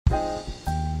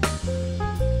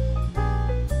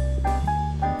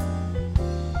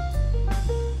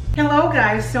Hello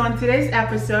guys, so in today's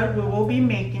episode we will be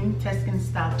making Tuscan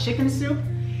style chicken soup.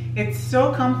 It's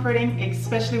so comforting,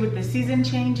 especially with the season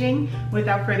changing.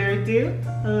 Without further ado,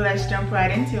 let's jump right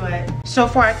into it. So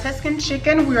for our Tuscan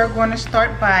chicken, we are going to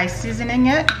start by seasoning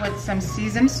it with some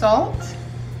seasoned salt,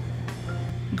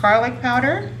 garlic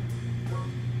powder,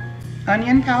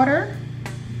 onion powder,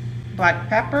 black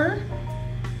pepper,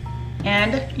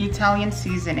 and Italian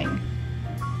seasoning.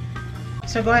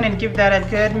 So go ahead and give that a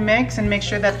good mix and make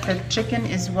sure that the chicken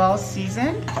is well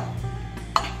seasoned.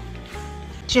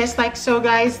 Just like so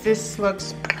guys, this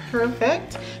looks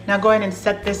perfect. Now go ahead and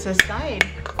set this aside.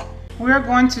 We're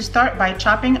going to start by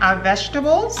chopping our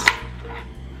vegetables.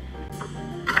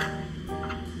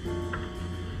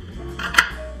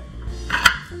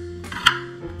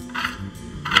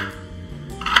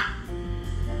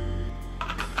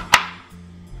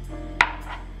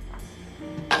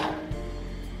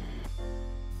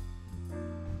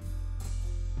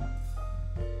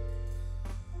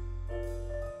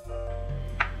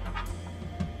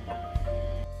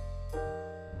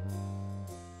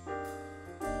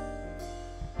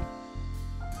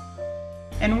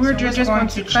 And we're just going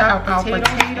to cut our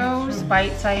potatoes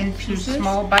bite-sized into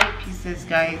small bite pieces,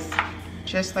 guys,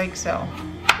 just like so.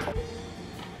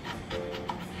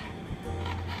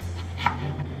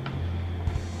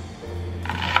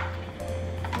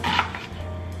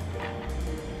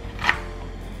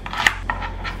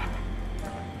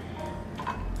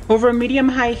 Over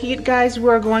medium-high heat, guys,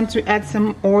 we're going to add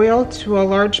some oil to a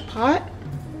large pot.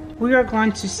 We are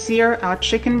going to sear our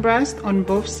chicken breast on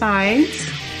both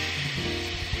sides.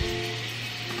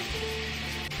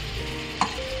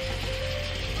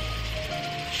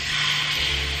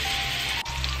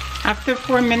 After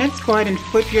 4 minutes, go ahead and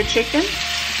flip your chicken.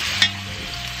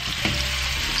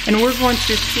 And we're going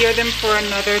to sear them for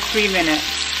another 3 minutes.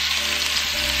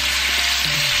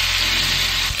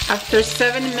 After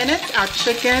 7 minutes, our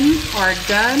chicken are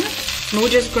done. And we're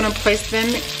just going to place them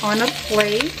on a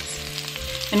plate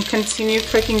and continue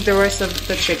cooking the rest of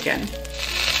the chicken.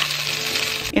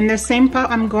 In the same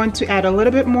pot, I'm going to add a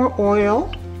little bit more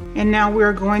oil. And now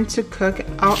we're going to cook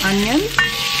our onions.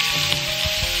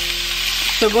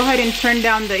 So go ahead and turn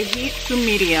down the heat to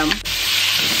medium.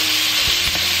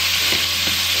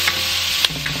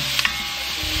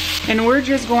 And we're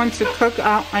just going to cook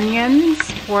our onions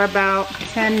for about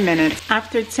 10 minutes.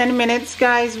 After 10 minutes,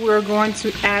 guys, we're going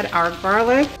to add our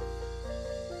garlic.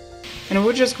 And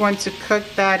we're just going to cook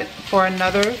that for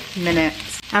another minute.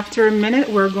 After a minute,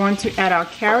 we're going to add our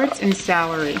carrots and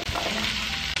celery.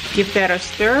 Give that a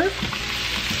stir.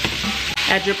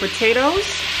 Add your potatoes.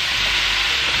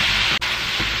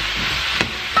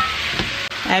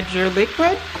 Add your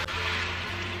liquid.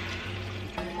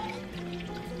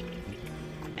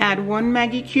 Add 1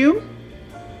 Maggie cube.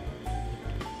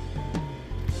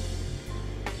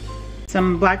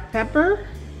 Some black pepper,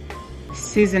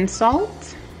 seasoned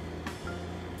salt,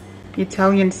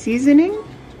 Italian seasoning,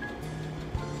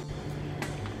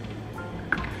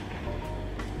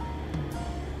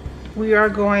 we are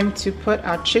going to put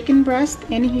our chicken breast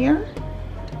in here.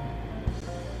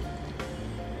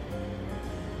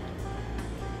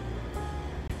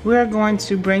 We're going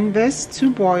to bring this to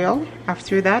boil.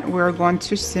 After that, we're going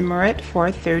to simmer it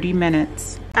for 30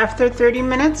 minutes. After 30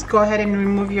 minutes, go ahead and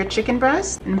remove your chicken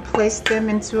breast and place them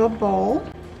into a bowl.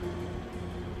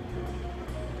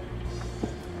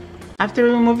 After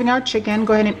removing our chicken,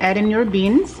 go ahead and add in your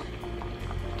beans.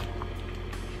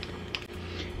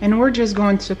 And we're just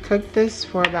going to cook this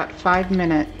for about 5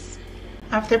 minutes.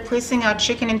 After placing our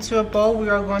chicken into a bowl, we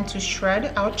are going to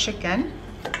shred our chicken.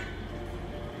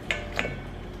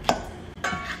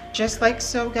 Just like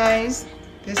so, guys.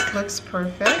 This looks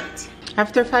perfect.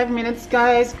 After 5 minutes,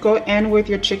 guys, go in with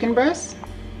your chicken breast.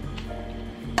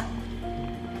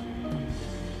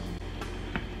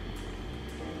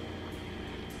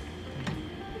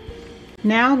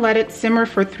 Now let it simmer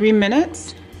for 3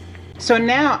 minutes. So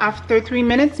now after 3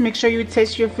 minutes, make sure you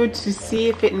taste your food to see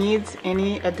if it needs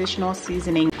any additional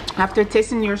seasoning. After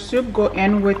tasting your soup, go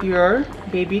in with your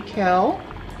baby kale.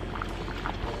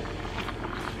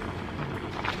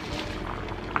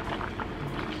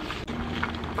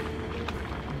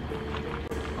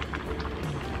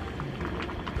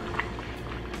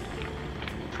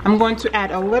 I'm going to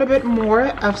add a little bit more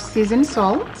of seasoned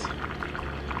salt,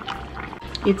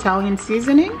 Italian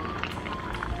seasoning,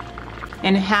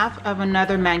 and half of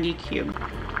another Maggie cube.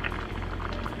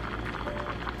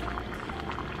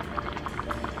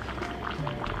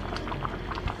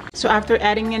 So after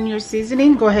adding in your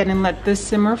seasoning, go ahead and let this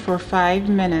simmer for 5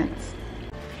 minutes.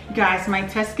 Guys, my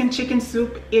Tuscan chicken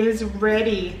soup is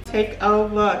ready. Take a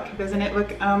look. Doesn't it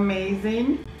look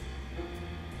amazing?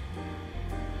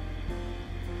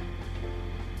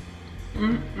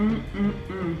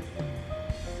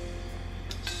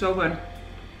 So good.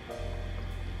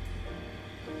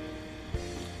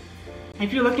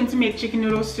 If you're looking to make chicken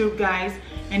noodle soup, guys,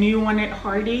 and you want it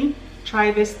hearty,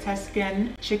 try this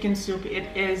Tuscan chicken soup.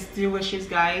 It is delicious,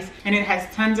 guys, and it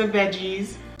has tons of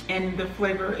veggies, and the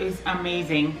flavor is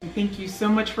amazing. Thank you so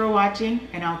much for watching,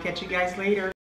 and I'll catch you guys later.